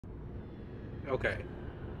Okay.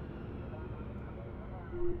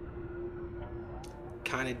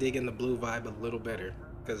 Kind of digging the blue vibe a little better.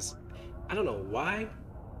 Because I don't know why.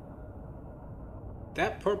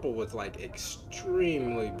 That purple was like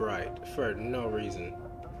extremely bright for no reason.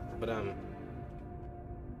 But hold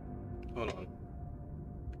on.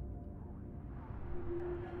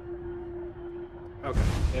 Okay,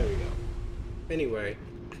 there we go. Anyway.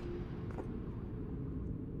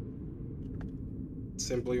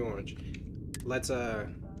 Simply orange. Let's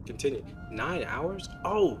continue. 9 hours?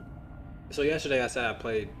 Oh! So yesterday I said I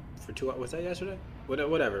played for 2 hours. Was that yesterday?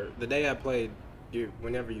 Whatever. The day I played,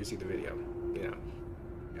 whenever you see the video, you know.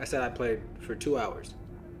 I said I played for 2 hours.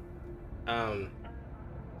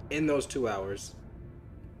 In those 2 hours,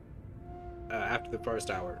 after the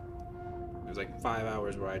first hour, it was like 5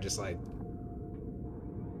 hours where I just like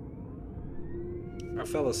I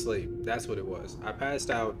fell asleep. That's what it was. I passed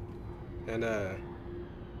out and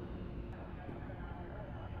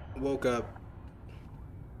woke up.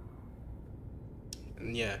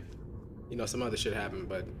 And yeah, you know, some other shit happened,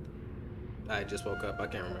 but I just woke up. I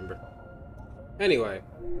can't remember. Anyway.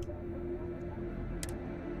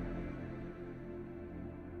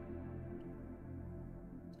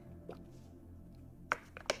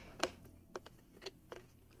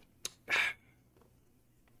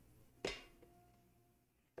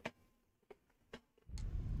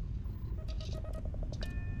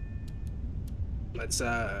 Let's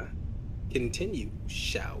continue,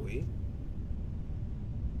 shall we?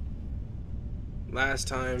 Last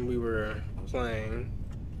time we were playing,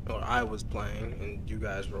 or I was playing, and you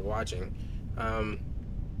guys were watching,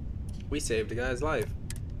 we saved a guy's life.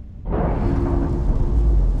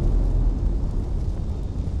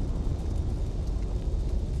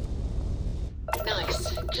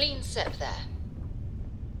 Nice. Clean set there.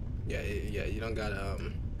 Yeah, you don't gotta,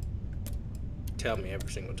 tell me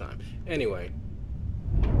every single time. Anyway.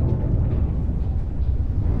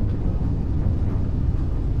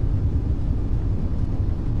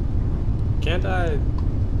 Can't I?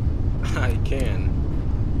 I can.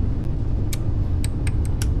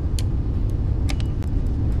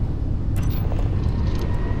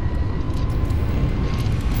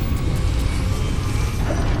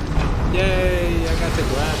 Yay! I got the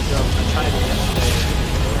grab jump. I tried it yesterday.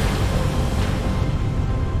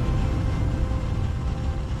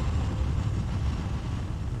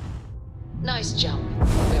 Nice jump.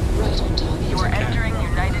 We're right on target. You are entering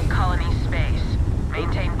United Colony space.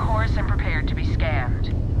 Maintain course and prepare to be scanned.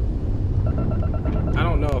 I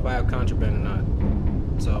don't know if I have contraband or not,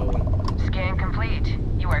 so... Scan complete.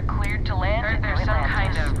 You are cleared to land. There's some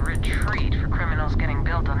kind of retreat for criminals getting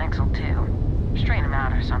built on Ixl 2. Strain them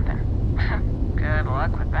out or something. Good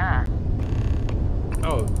luck with that.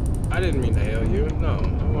 Oh, I didn't mean to hail you. No,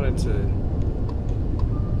 I wanted to...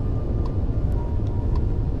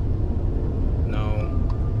 No.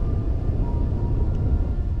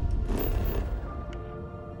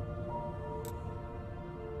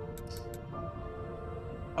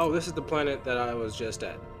 Oh, this is the planet that I was just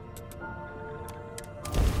at.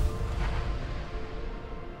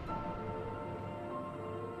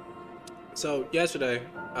 So, yesterday,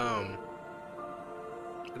 I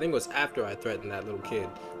think it was after I threatened that little kid,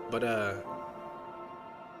 but,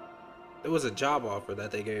 it was a job offer that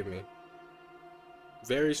they gave me.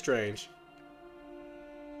 Very strange.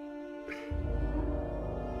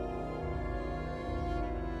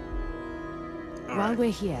 While we're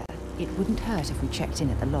here, it wouldn't hurt if we checked in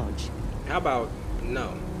at the lodge. How about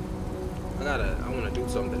no? I wanna do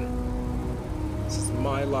something. This is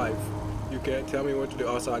my life. You can't tell me what to do.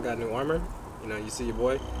 Also, I got new armor. You know, you see your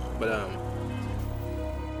boy. But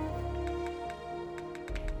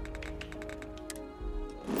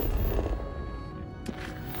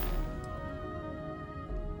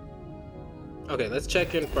okay, let's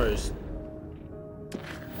check in first.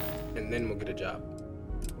 And then we'll get a job.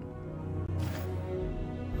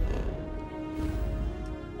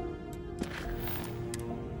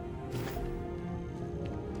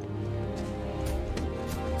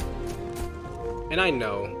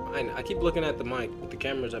 And I keep looking at the mic, but the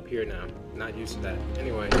camera's up here now. Not used to that.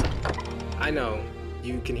 Anyway, I know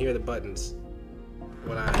you can hear the buttons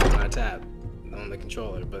when I tap on the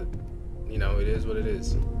controller, but you know, it is what it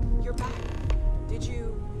is. You're back. Did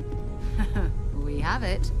you? We have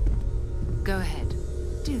it. Go ahead.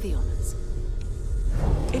 Do the honors.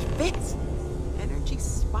 It fits. Energy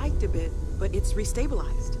spiked a bit, but it's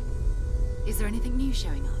restabilized. Is there anything new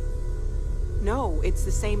showing up? No, it's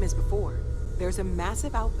the same as before. There's a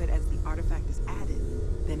massive output as the artifact is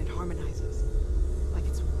added, then it harmonizes. Like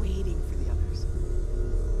it's waiting for the others.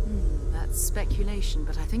 That's speculation,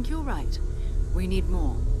 but I think you're right. We need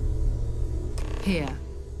more. Here.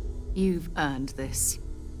 You've earned this.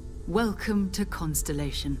 Welcome to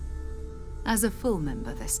Constellation. As a full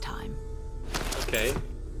member this time. Okay.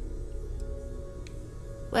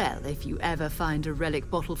 Well, if you ever find a relic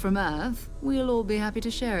bottle from Earth, we'll all be happy to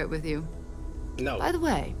share it with you. No. By the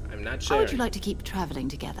way, I'm not how sharing. would you like to keep traveling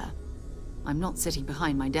together? I'm not sitting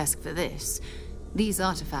behind my desk for this. These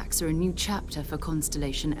artifacts are a new chapter for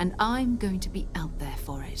Constellation, and I'm going to be out there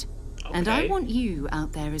for it. Okay. And I want you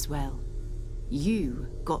out there as well. You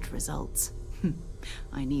got results.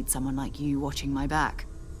 I need someone like you watching my back.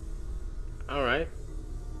 All right.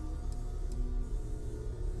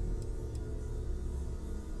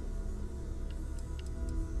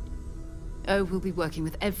 Oh, we'll be working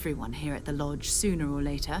with everyone here at the Lodge sooner or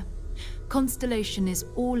later. Constellation is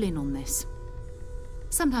all in on this.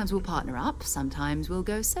 Sometimes we'll partner up, sometimes we'll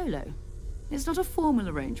go solo. It's not a formal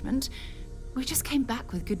arrangement. We just came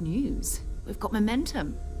back with good news. We've got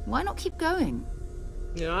momentum. Why not keep going?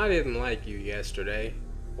 You know, I didn't like you yesterday,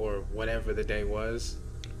 or whatever the day was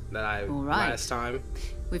that I All right. last time.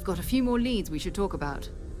 We've got a few more leads we should talk about.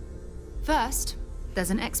 First, there's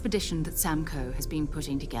an expedition that Samco has been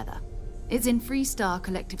putting together. It's in Freestar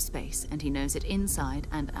Collective Space, and he knows it inside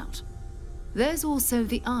and out. There's also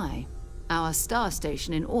the Eye, our star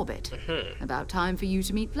station in orbit. About time for you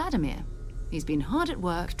to meet Vladimir. He's been hard at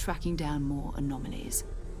work tracking down more anomalies.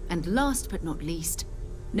 And last but not least,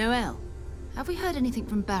 Noel. Have we heard anything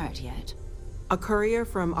from Barret yet? A courier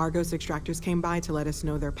from Argos Extractors came by to let us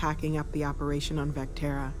know they're packing up the operation on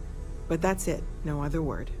Vectera. But that's it. No other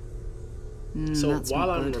word. So That's while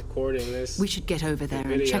not I'm good. recording this, We should get over there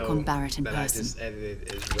the and check video on Barret in that person. I just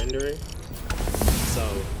edited is rendering.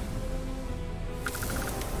 So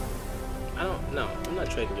I don't know. I'm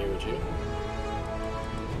not trading gear with you.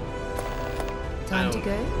 Time to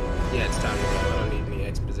go? Yeah, it's time to go. I don't need any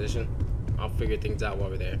exposition. I'll figure things out while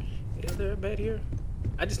we're there. Is there a bed here?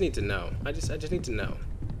 I just need to know. I just need to know.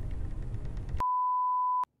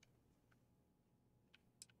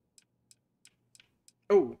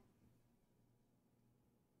 Oh.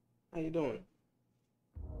 How you doing?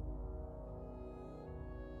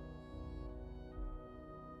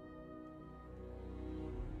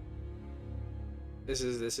 This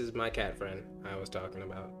is my cat friend I was talking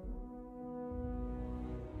about.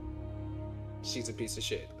 She's a piece of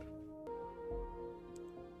shit.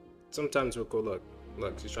 Sometimes we'll go look,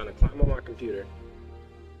 she's trying to climb on my computer.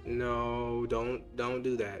 No, don't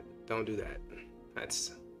do that. Don't do that.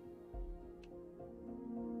 That's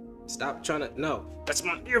Stop trying to no, that's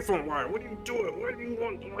my earphone wire. What are you doing? Why do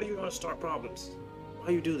you want to start problems?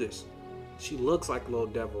 Why you do this? She looks like a little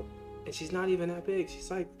devil. And she's not even that big. She's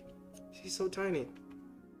so tiny.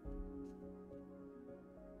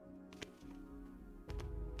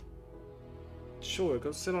 Sure,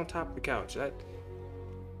 go sit on top of the couch.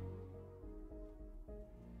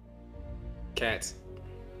 Cats.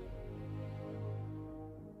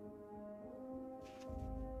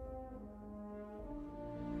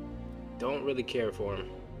 Don't really care for him,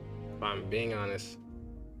 if I'm being honest.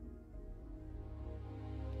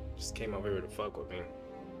 Just came over here to fuck with me.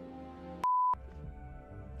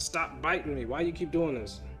 Stop biting me. Why you keep doing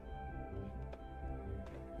this?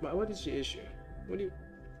 What is your issue? What do you...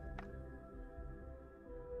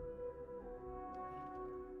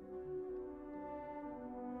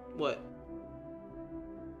 What?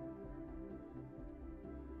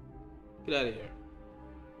 Get out of here.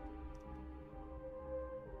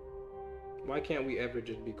 Why can't we ever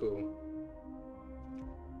just be cool?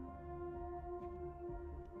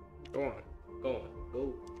 Go on. Go on.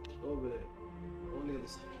 Go over there. Go on the other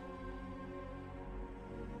side.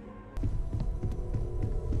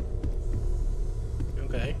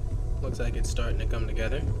 Okay. Looks like it's starting to come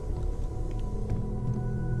together.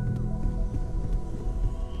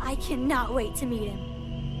 I cannot wait to meet him.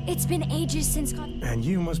 It's been ages since And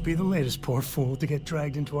you must be the latest poor fool to get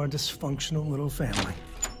dragged into our dysfunctional little family.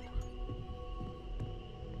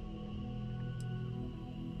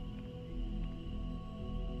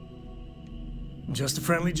 Just a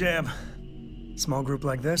friendly jab. Small group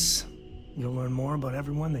like this, you'll learn more about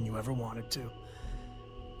everyone than you ever wanted to.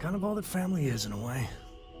 Kind of all that family is, in a way.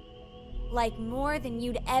 like more than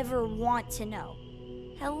you'd ever want to know.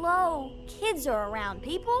 Hello, kids are around,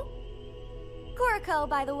 people. Kuriko,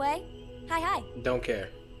 by the way. Hi. Don't care.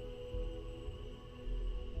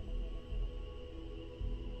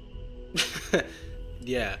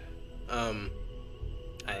 Yeah.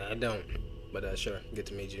 I don't. But sure, good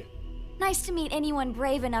to meet you. Nice to meet anyone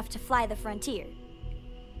brave enough to fly the frontier.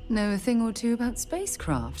 Know a thing or two about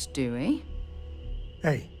spacecraft, do we?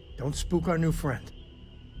 Hey, don't spook our new friend.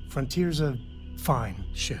 Frontier's a fine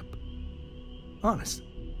ship. Honest.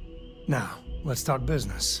 Now, let's talk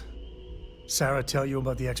business. Sarah tell you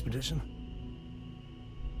about the expedition?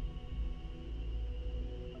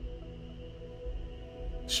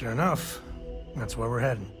 Sure enough, that's where we're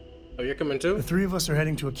heading. Oh, you're coming too? The three of us are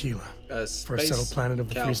heading to Aquila, first settled planet of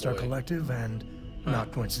the cowboy. 3-Star Collective, and,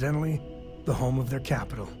 not coincidentally, the home of their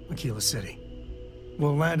capital, Aquila City.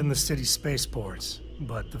 We'll land in the city's spaceports,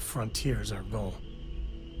 but the frontier's our goal.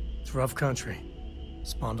 It's rough country.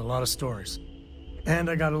 Spawned a lot of stories. And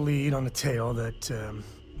I got a lead on a tale that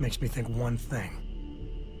makes me think one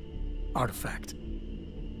thing. Artifact.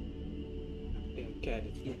 Damn cat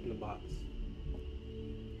is in the box.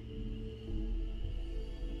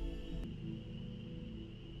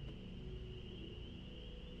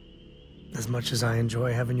 As much as I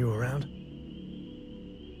enjoy having you around,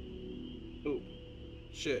 Ooh.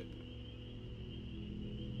 Shit.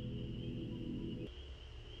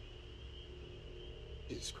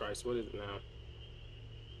 Jesus Christ, what is it now?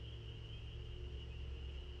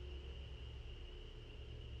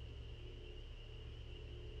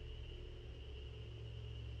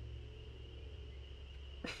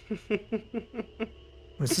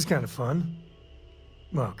 this is kind of fun.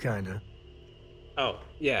 Well, kinda. Oh,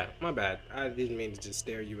 yeah, my bad. I didn't mean to just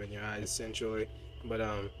stare you in your eyes, essentially. But,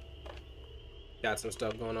 got some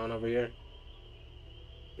stuff going on over here.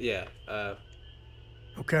 Yeah,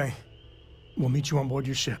 Okay. We'll meet you on board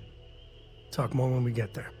your ship. Talk more when we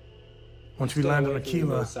get there. Once we land on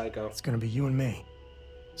Aquila, it's gonna be you and me.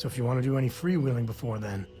 So if you want to do any freewheeling before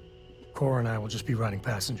then, Cora and I will just be riding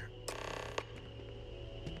passenger.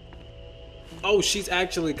 Oh, she's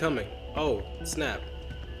actually coming. Oh, snap.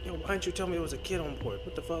 Yo, why didn't you tell me there was a kid on board?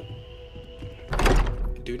 What the fuck?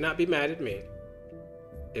 Do not be mad at me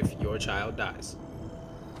if your child dies.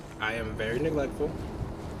 I am very neglectful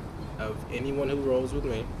of anyone who rolls with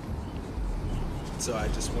me. So I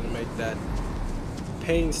just want to make that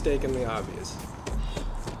painstakingly obvious.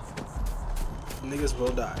 Niggas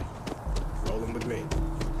will die rolling with me.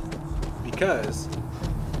 Because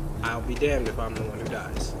I'll be damned if I'm the one who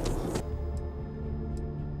dies.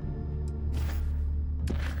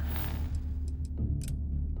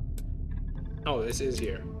 Oh, this is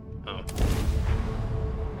here. Oh.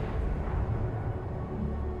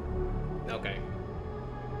 Okay.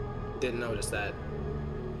 Didn't notice that.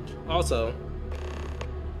 Also,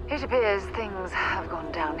 It appears things have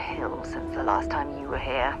gone downhill since the last time you were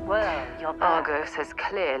here. Well, you're back. Argos has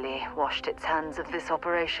clearly washed its hands of this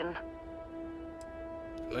operation.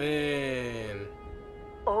 man.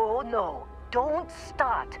 Oh no, don't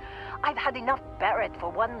start. I've had enough Barret for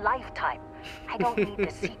one lifetime. I don't need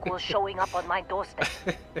the sequel showing up on my doorstep.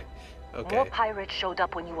 Okay. More pirates showed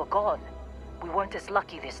up when you were gone. We weren't as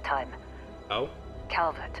lucky this time. Oh?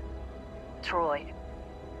 Calvert, Troy,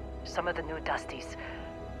 some of the new Dusties.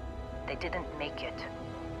 They didn't make it.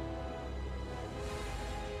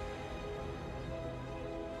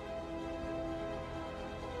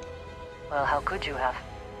 Well, how could you have?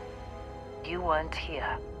 You weren't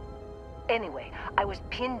here. Anyway, I was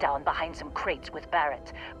pinned down behind some crates with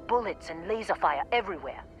Barret. Bullets and laser fire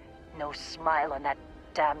everywhere. No smile on that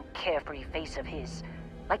damn carefree face of his.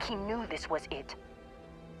 Like he knew this was it.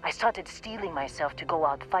 I started steeling myself to go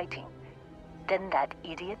out fighting. Then that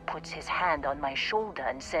idiot puts his hand on my shoulder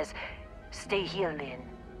and says, "Stay here, Lynn.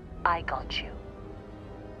 I got you."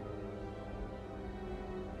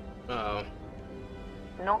 Uh-oh.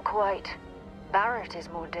 Not quite. Barret is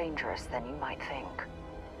more dangerous than you might think.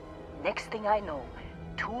 Next thing I know,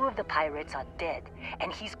 2 of the pirates are dead,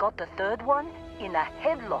 and he's got the 3rd one in a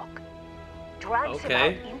headlock. Drags him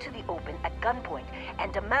out into the open at gunpoint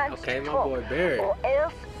and demands to my talk, boy Barret. or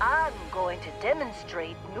else I'm going to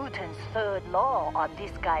demonstrate Newton's 3rd law on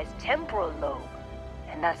this guy's temporal lobe.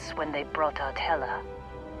 And that's when they brought out Hela.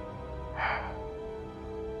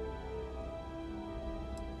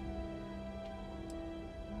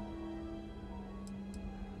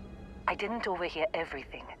 I didn't overhear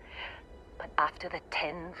everything, but after the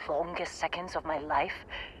 10 longest seconds of my life,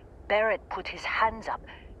 Barret put his hands up,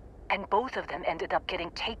 and both of them ended up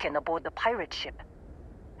getting taken aboard the pirate ship.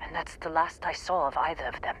 And that's the last I saw of either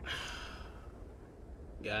of them.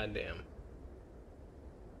 Goddamn.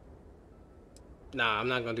 Nah, I'm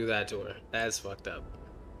not gonna do that to her. That's fucked up.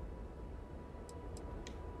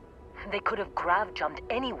 They could have grav-jumped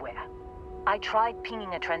anywhere. I tried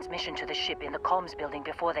pinging a transmission to the ship in the comms building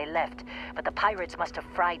before they left, but the pirates must have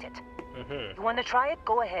fried it. You want to try it?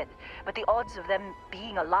 Go ahead. But the odds of them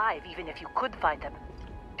being alive, even if you could find them...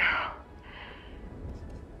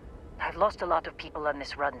 I've lost a lot of people on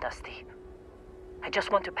this run, Dusty. I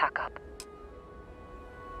just want to pack up.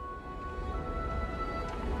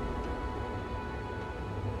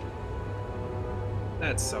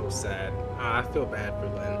 That's so sad. I feel bad for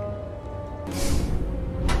Lynn.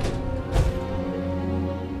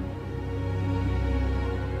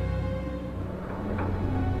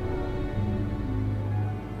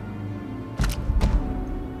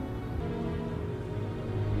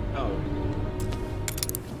 Oh.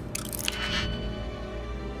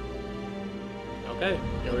 Okay,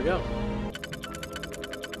 here we go.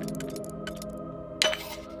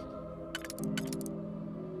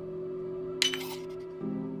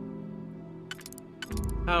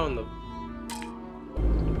 How in the...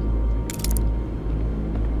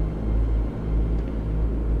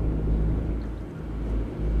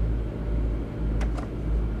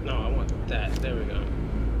 No, I want that. There we go.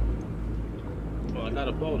 Well, I got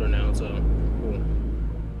a folder now, so cool.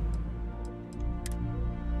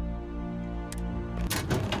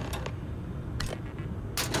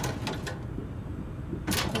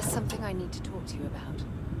 There's something I need to talk to you about.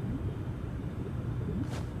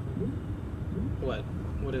 What?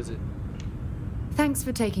 What is it? Thanks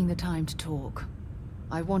for taking the time to talk.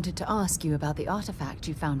 I wanted to ask you about the artifact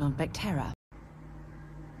you found on Vectera.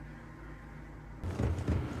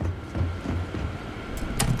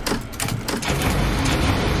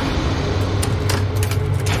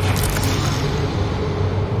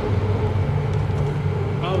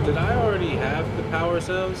 Oh, did I already have the power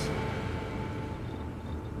cells?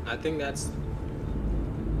 I think that's...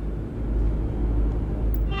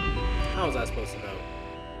 How was I supposed to know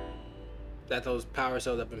that those power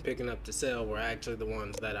cells I've been picking up to sell were actually the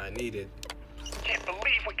ones that I needed? Can't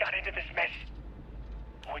believe we got into this mess.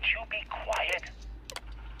 Would you be quiet?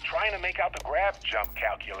 Trying to make out the grab jump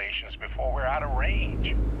calculations before we're out of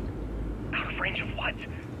range. Out of range of what?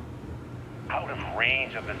 Out of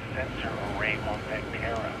range of the sensor array on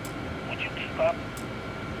Vectera. Would you keep up?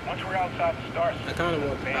 Once we're outside the star system, I kind of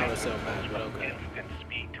want the power cell back, but okay. Instant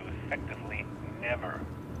speed to effectively never.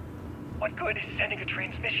 What good is sending a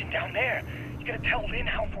transmission down there? You gonna tell Lynn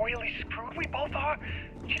how royally screwed we both are?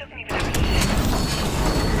 She doesn't even have a ship.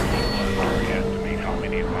 Estimate how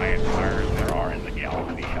many Alliance fires there are in the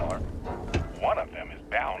galaxy, Heller. One of them is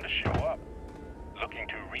bound to show up, looking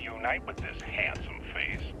to reunite with this handsome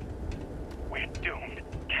face. We're doomed.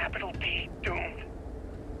 Capital D, doomed.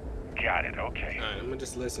 Got it, okay. Alright, I'm gonna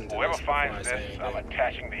just listen to Whoever this before I finds say this, anything. I'm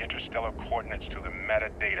attaching the interstellar coordinates to the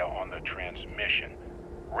metadata on the transmission.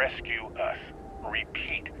 Rescue us.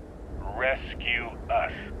 Repeat. Rescue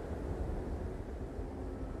us.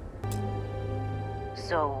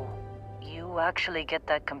 So, you actually get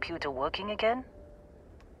that computer working again?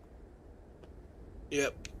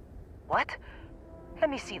 Yep. What? Let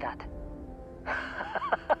me see that.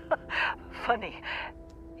 Funny.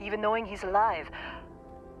 Even knowing he's alive,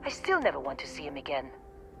 I still never want to see him again.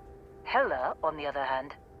 Hella, on the other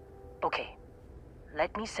hand. Okay.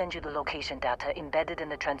 Let me send you the location data embedded in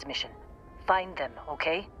the transmission. Find them,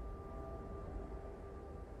 okay?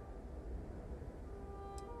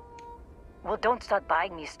 Well, don't start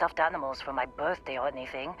buying me stuffed animals for my birthday or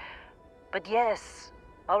anything. But yes,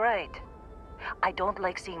 alright. I don't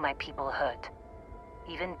like seeing my people hurt.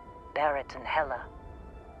 Even Barret and Hella.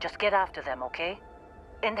 Just get after them, okay?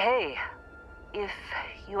 And hey, if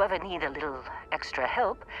you ever need a little extra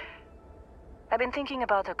help, I've been thinking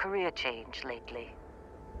about a career change lately.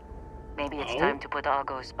 Maybe it's time to put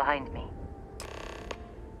Argos behind me.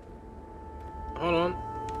 Hold on.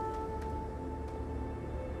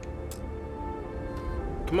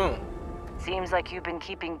 Come on. Seems like you've been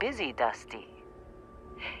keeping busy, Dusty.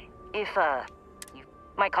 If,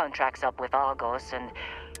 my contract's up with Argos and...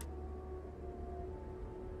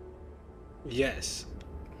 Yes.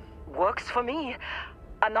 Works for me.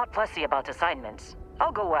 I'm not fussy about assignments.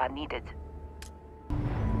 I'll go where I'm needed.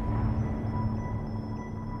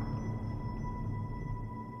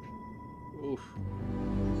 Oof.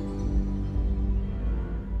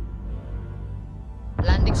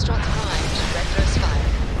 Landing struts primed. Retros fired.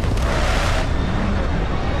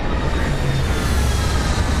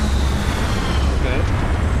 Okay.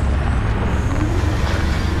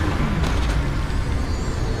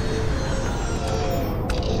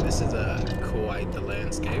 This is quite the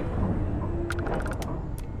landscape.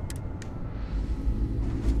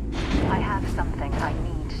 I have something I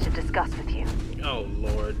need to discuss with you. Oh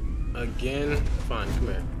Lord. Again? Fine, come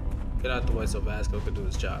here. Get out the way so Vasco can do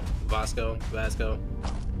his job. Vasco.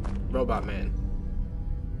 Robot man.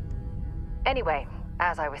 Anyway,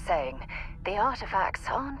 as I was saying, the artifacts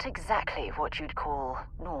aren't exactly what you'd call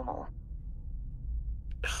normal.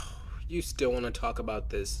 You still want to talk about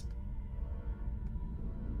this?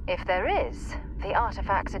 If there is, the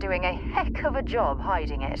artifacts are doing a heck of a job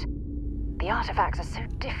hiding it. The artifacts are so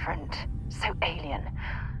different, so alien.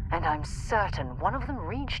 And I'm certain one of them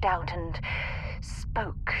reached out and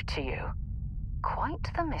spoke to you. Quite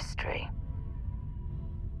the mystery.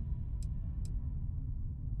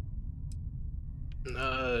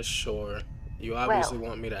 Sure. You obviously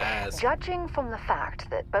want me to ask. Judging from the fact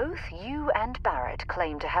that both you and Barret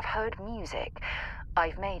claim to have heard music,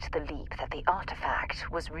 I've made the leap that the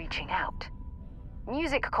artifact was reaching out.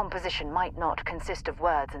 Music composition might not consist of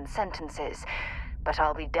words and sentences, but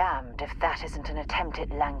I'll be damned if that isn't an attempt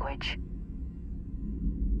at language.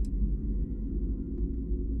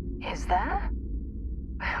 Is there?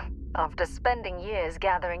 After spending years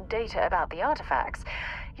gathering data about the artifacts,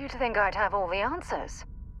 you'd think I'd have all the answers.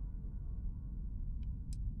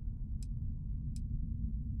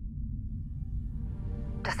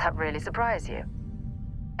 Does that really surprise you?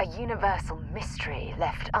 A universal mystery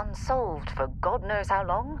left unsolved for God knows how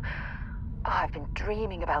long? Oh, I've been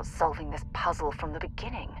dreaming about solving this puzzle from the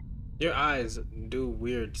beginning. Your eyes do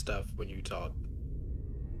weird stuff when you talk.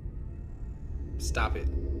 Stop it.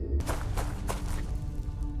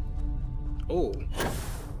 Oh.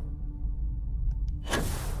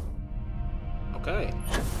 Okay.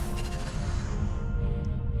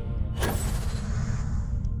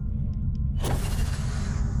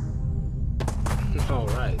 All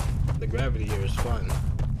right. The gravity here is fun.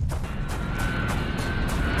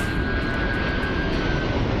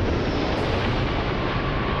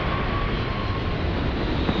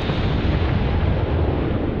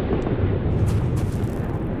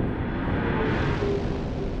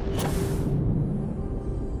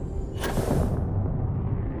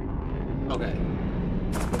 Okay.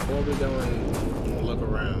 Before we go and look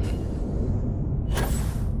around,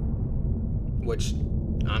 which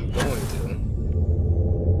I'm going to.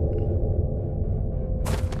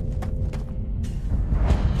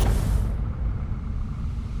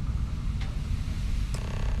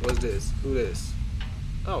 What's this? Who this?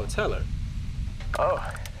 Oh, it's Heller. Oh,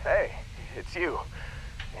 hey, it's you.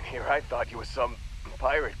 And here I thought you was some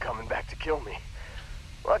pirate coming back to kill me.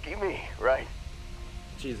 Lucky me, right?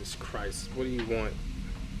 Jesus Christ, what do you want?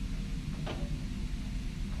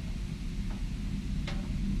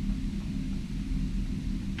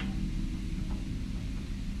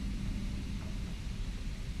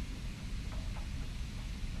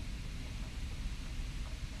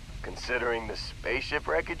 Considering the spaceship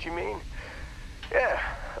wreckage, you mean? Yeah,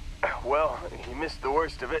 well, you missed the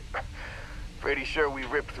worst of it. Pretty sure we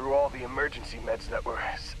ripped through all the emergency meds that were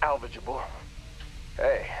salvageable.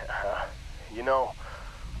 Hey, you know,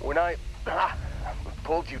 when I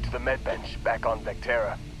pulled you to the med bench back on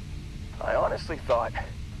Vectera, I honestly thought,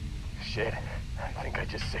 shit, I think I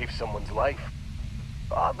just saved someone's life.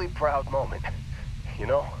 Oddly proud moment, you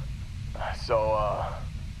know? So,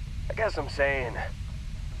 I guess I'm saying,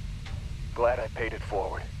 glad I paid it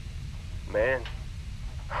forward. Man,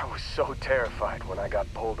 I was so terrified when I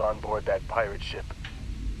got pulled on board that pirate ship.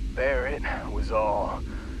 Barret was all,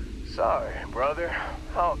 sorry, brother,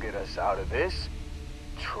 I'll get us out of this.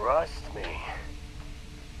 Trust me.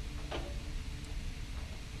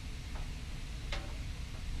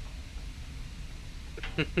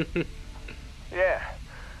 Yeah,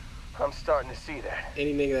 I'm starting to see that.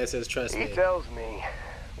 Any nigga that says trust me. He tells me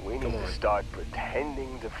we need to start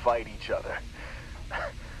pretending to fight each other.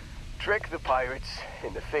 Trick the pirates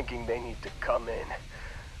into thinking they need to come in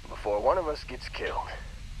before one of us gets killed.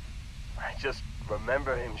 I just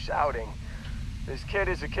remember him shouting, "This kid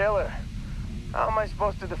is a killer. How am I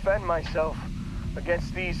supposed to defend myself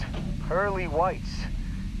against these pearly whites?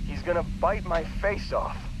 He's gonna bite my face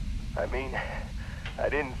off." I mean, I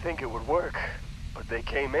didn't think it would work, but they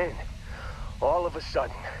came in. All of a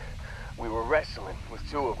sudden, we were wrestling with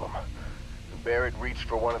two of them. Barret reached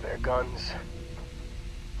for one of their guns.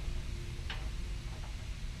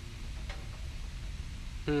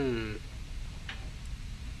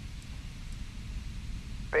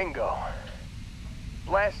 Bingo.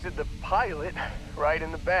 Blasted the pilot right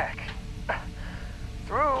in the back.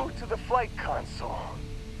 Through to the flight console.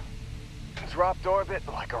 Dropped orbit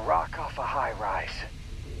like a rock off a high rise.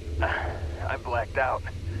 I blacked out.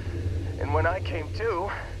 And when I came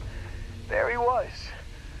to, there he was,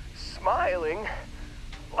 smiling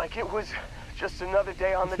like it was just another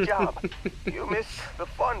day on the job. You missed the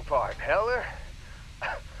fun part, Heller.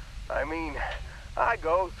 I mean, I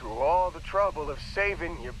go through all the trouble of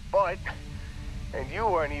saving your butt, and you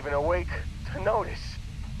weren't even awake to notice.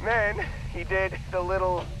 Then he did the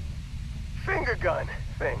little finger gun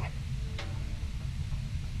thing.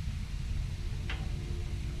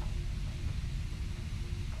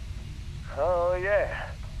 Oh, yeah.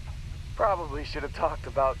 Probably should have talked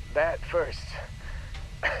about that first.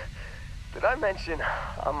 Did I mention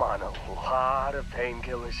I'm on a lot of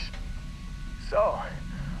painkillers? So,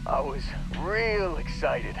 I was real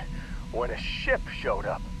excited when a ship showed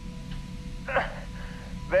up.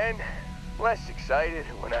 Then, less excited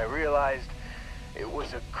when I realized it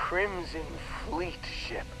was a Crimson Fleet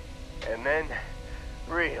ship. And then,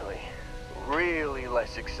 really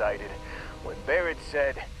less excited when Barret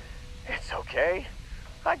said, "It's okay,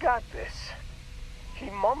 I got this." He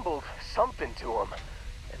mumbled something to him,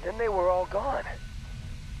 and then they were all gone.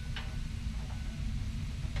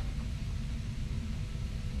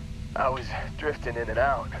 I was drifting in and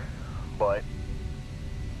out, but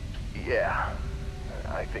yeah,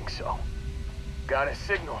 I think so. Got a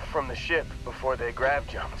signal from the ship before they grav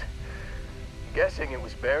jumped. Guessing it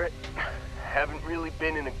was Barret. Haven't really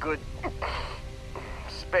been in a good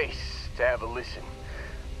space to have a listen.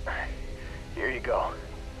 Here you go.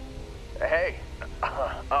 Hey,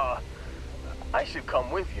 I should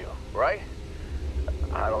come with you, right?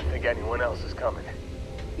 I don't think anyone else is coming.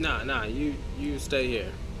 Nah, you stay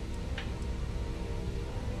here.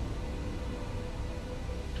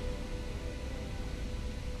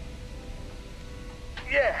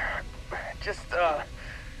 Yeah, just,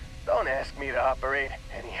 don't ask me to operate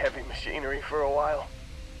any heavy machinery for a while.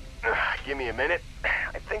 Give me a minute.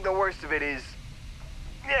 I think the worst of it is...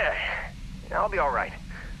 Yeah, I'll be alright.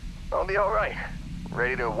 I'll be alright.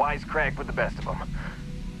 Ready to wisecrack with the best of them.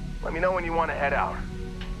 Let me know when you want to head out.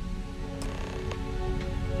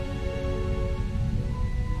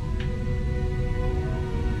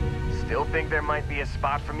 Still think there might be a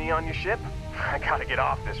spot for me on your ship? I gotta get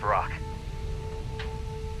off this rock.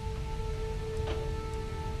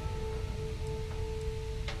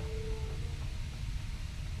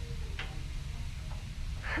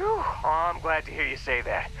 Whew, oh, I'm glad to hear you say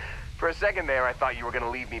that. For a second there, I thought you were gonna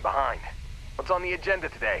leave me behind. What's on the agenda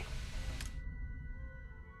today?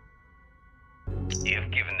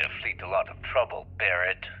 You've given the fleet a lot of trouble,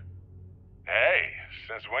 Barret. Hey,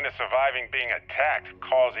 since when is surviving being attacked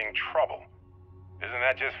causing trouble? Isn't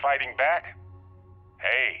that just fighting back?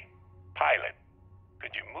 Hey, pilot,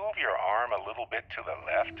 could you move your arm a little bit to the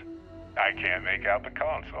left? I can't make out the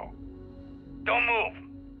console. Don't move!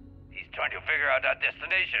 He's trying to figure out our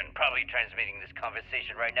destination, probably transmitting this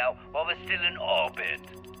conversation right now while we're still in orbit.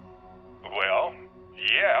 Well,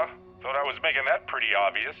 yeah, thought I was making that pretty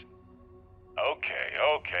obvious.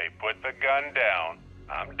 Okay, put the gun down.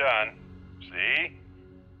 I'm done. See?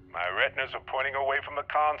 My retinas are pointing away from the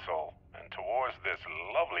console and towards this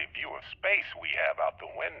lovely view of space we have out the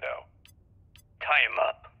window. Tie him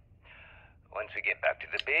up. Once we get back to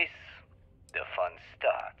the base, the fun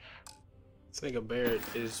starts. This nigga Barret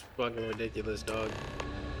is fucking ridiculous, dog.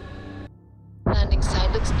 Landing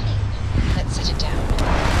side looks clean. Let's set it down.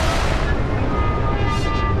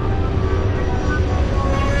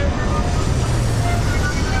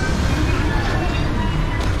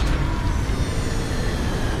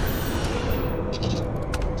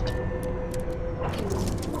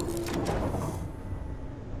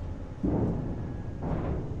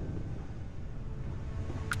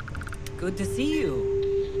 Good to see you.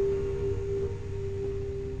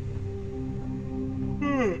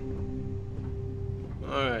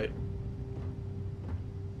 Alright.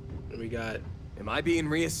 We got... Am I being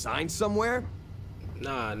reassigned somewhere?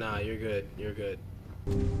 Nah, you're good. You're good.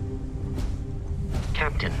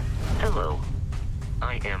 Captain, hello.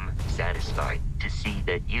 I am satisfied to see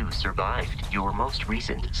that you survived your most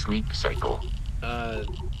recent sleep cycle.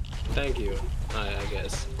 Thank you, I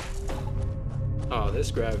guess. Oh,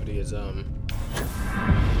 this gravity is,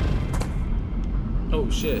 Oh,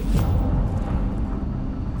 shit.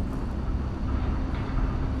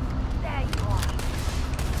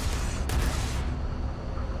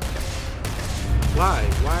 Why?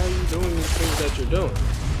 Why are you doing these things that you're doing?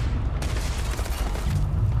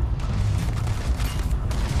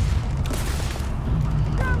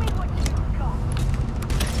 Show me what you've got.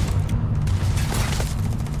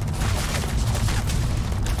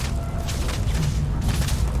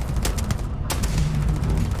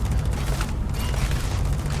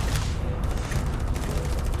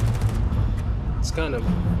 It's kind of...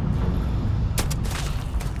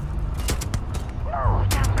 Oh,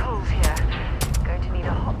 damn cold here. Going to need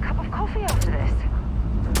a hot cup of coffee after this.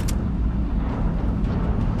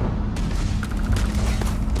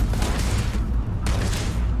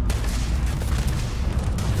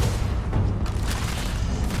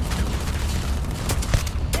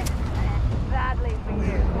 Badly for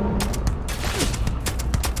you.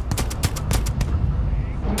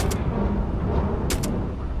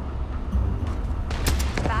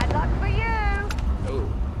 Bad luck for you. Oh.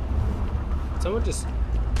 Someone just...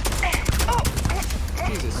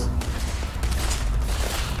 Jesus.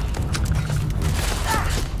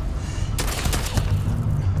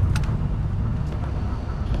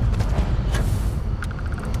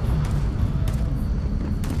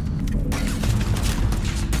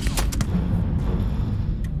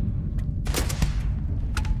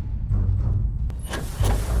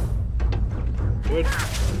 Where?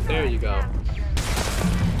 There you go.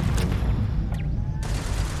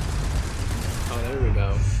 Oh, there we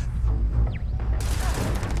go.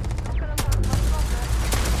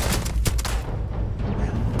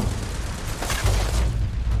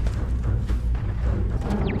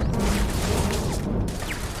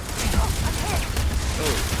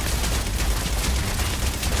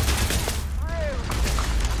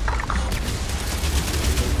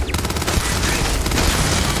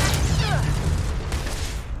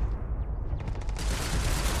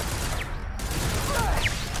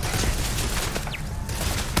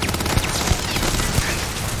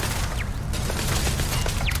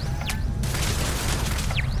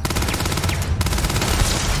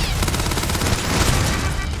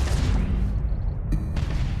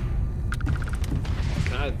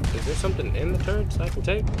 Is there something in the turrets I can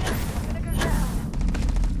take?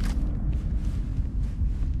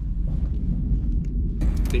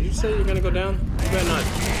 Did you say you're gonna go down? You better not.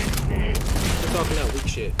 You're talking that weak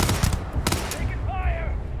shit.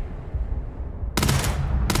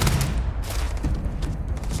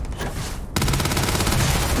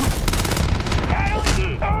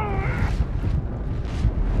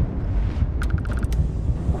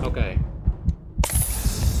 Okay.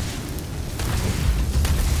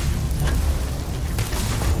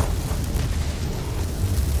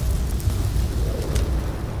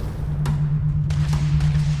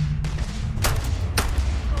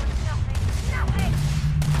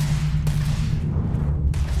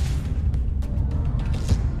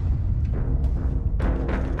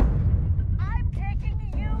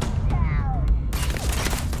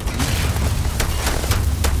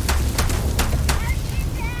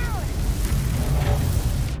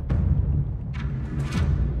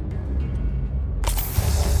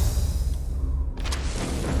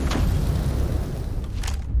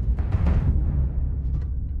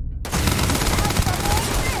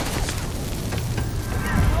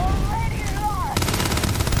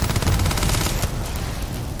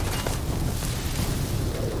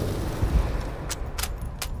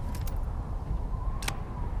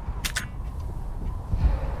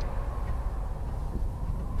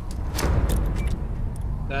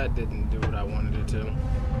 That didn't do what I wanted it to.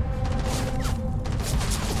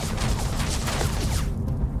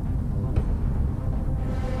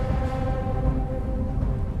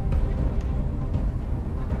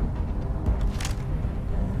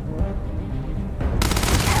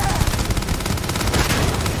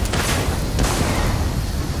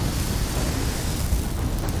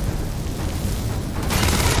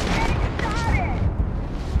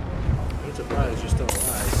 I'm surprised you're still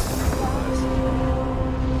alive.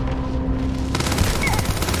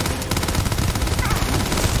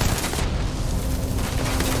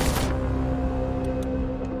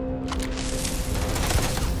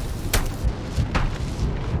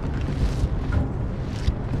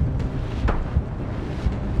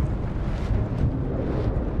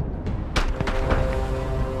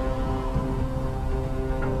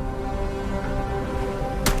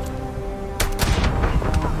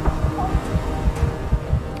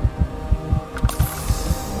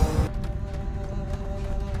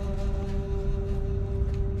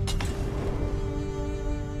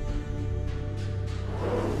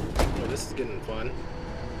 This is getting fun.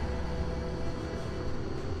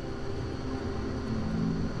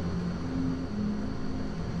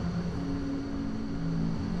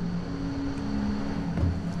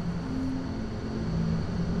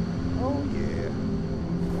 Oh yeah.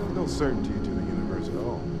 There's no certainty to the universe at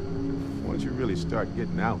all. Once you really start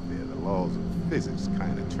getting out there, the laws of physics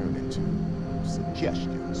kind of turn into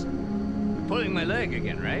suggestions. You're pulling my leg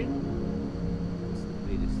again, right? What's the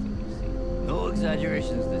latest thing you see? No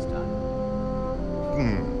exaggerations this time. Let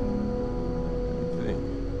me think.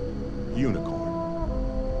 Unicorn.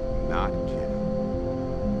 Not kidding.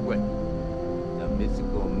 What? The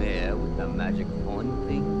mythical mare with the magic horn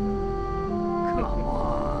thing? Come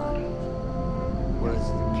on. Was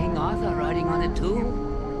King Arthur riding on it too?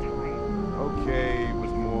 Okay, it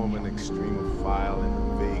was more of an extremophile in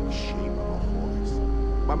the vague shape of a horse.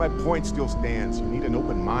 But my point still stands. You need an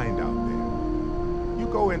open mind out there. You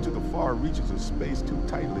go into the far reaches of space too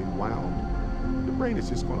tightly wound, your brain is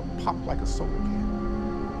just gonna pop like a soda can.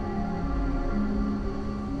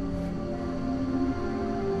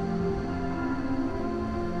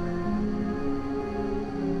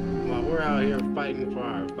 While we're out here fighting for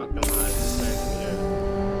our fucking lives, just standing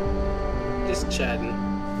here, just chatting.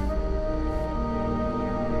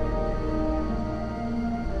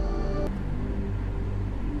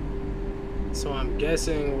 So I'm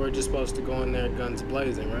guessing we're just supposed to go in there guns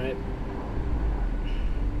blazing, right?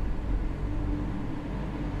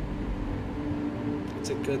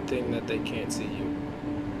 a good thing that they can't see you.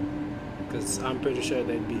 Because I'm pretty sure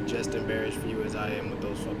they'd be just embarrassed for you as I am with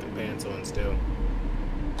those fucking pants on still.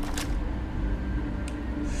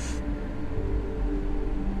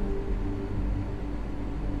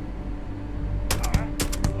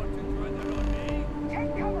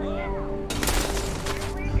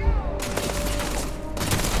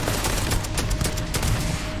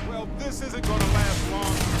 Well, this isn't gonna last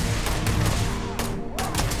long.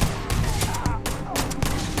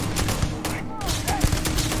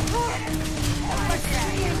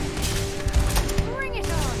 Bring it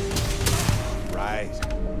on! Right.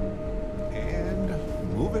 And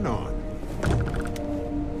moving on.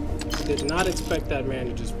 Did not expect that man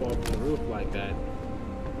to just fall from the roof like that.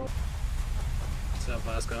 What's up,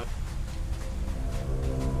 Vasco?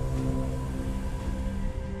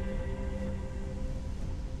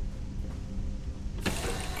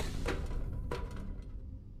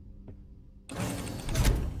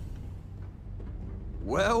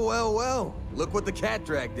 Well, well, well. Look what the cat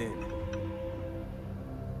dragged in.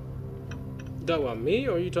 You talking about me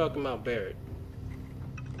or are you talking about Barret?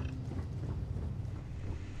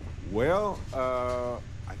 Well,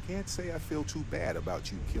 I can't say I feel too bad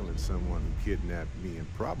about you killing someone who kidnapped me and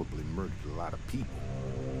probably murdered a lot of people.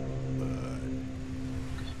 But...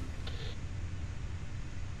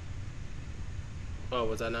 Oh,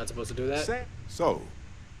 was I not supposed to do that? So,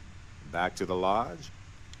 back to the lodge.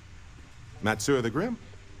 Matsura the Grim?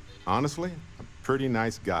 Honestly, a pretty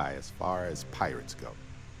nice guy as far as pirates go.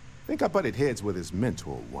 Think I butted heads with his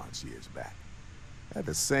mentor once years back. Had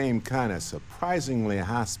the same kind of surprisingly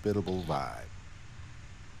hospitable vibe.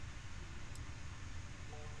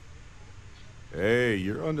 Hey,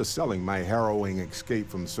 you're underselling my harrowing escape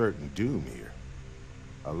from certain doom here.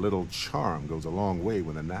 A little charm goes a long way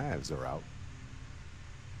when the knives are out.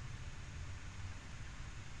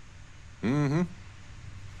 Mm-hmm.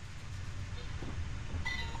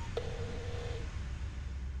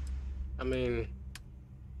 I mean,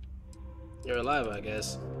 you're alive, I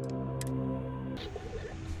guess.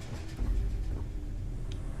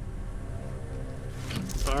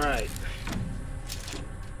 All right.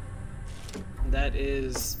 That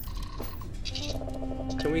is...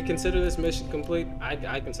 Can we consider this mission complete?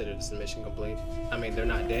 I consider this a mission complete. I mean, they're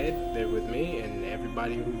not dead. They're with me, and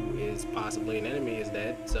everybody who is possibly an enemy is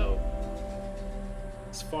dead. So,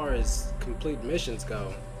 as far as complete missions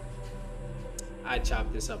go, I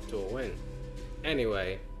chop this up to a win.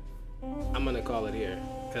 Anyway, I'm gonna call it here,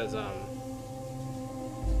 cause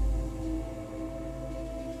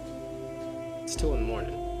it's 2 in the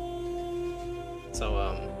morning.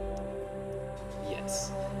 So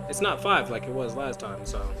yes, it's not 5 like it was last time,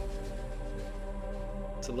 so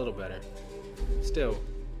it's a little better. Still,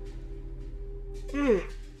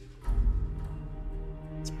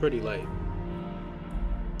 it's pretty late.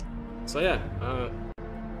 So yeah,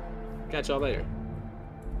 catch y'all later.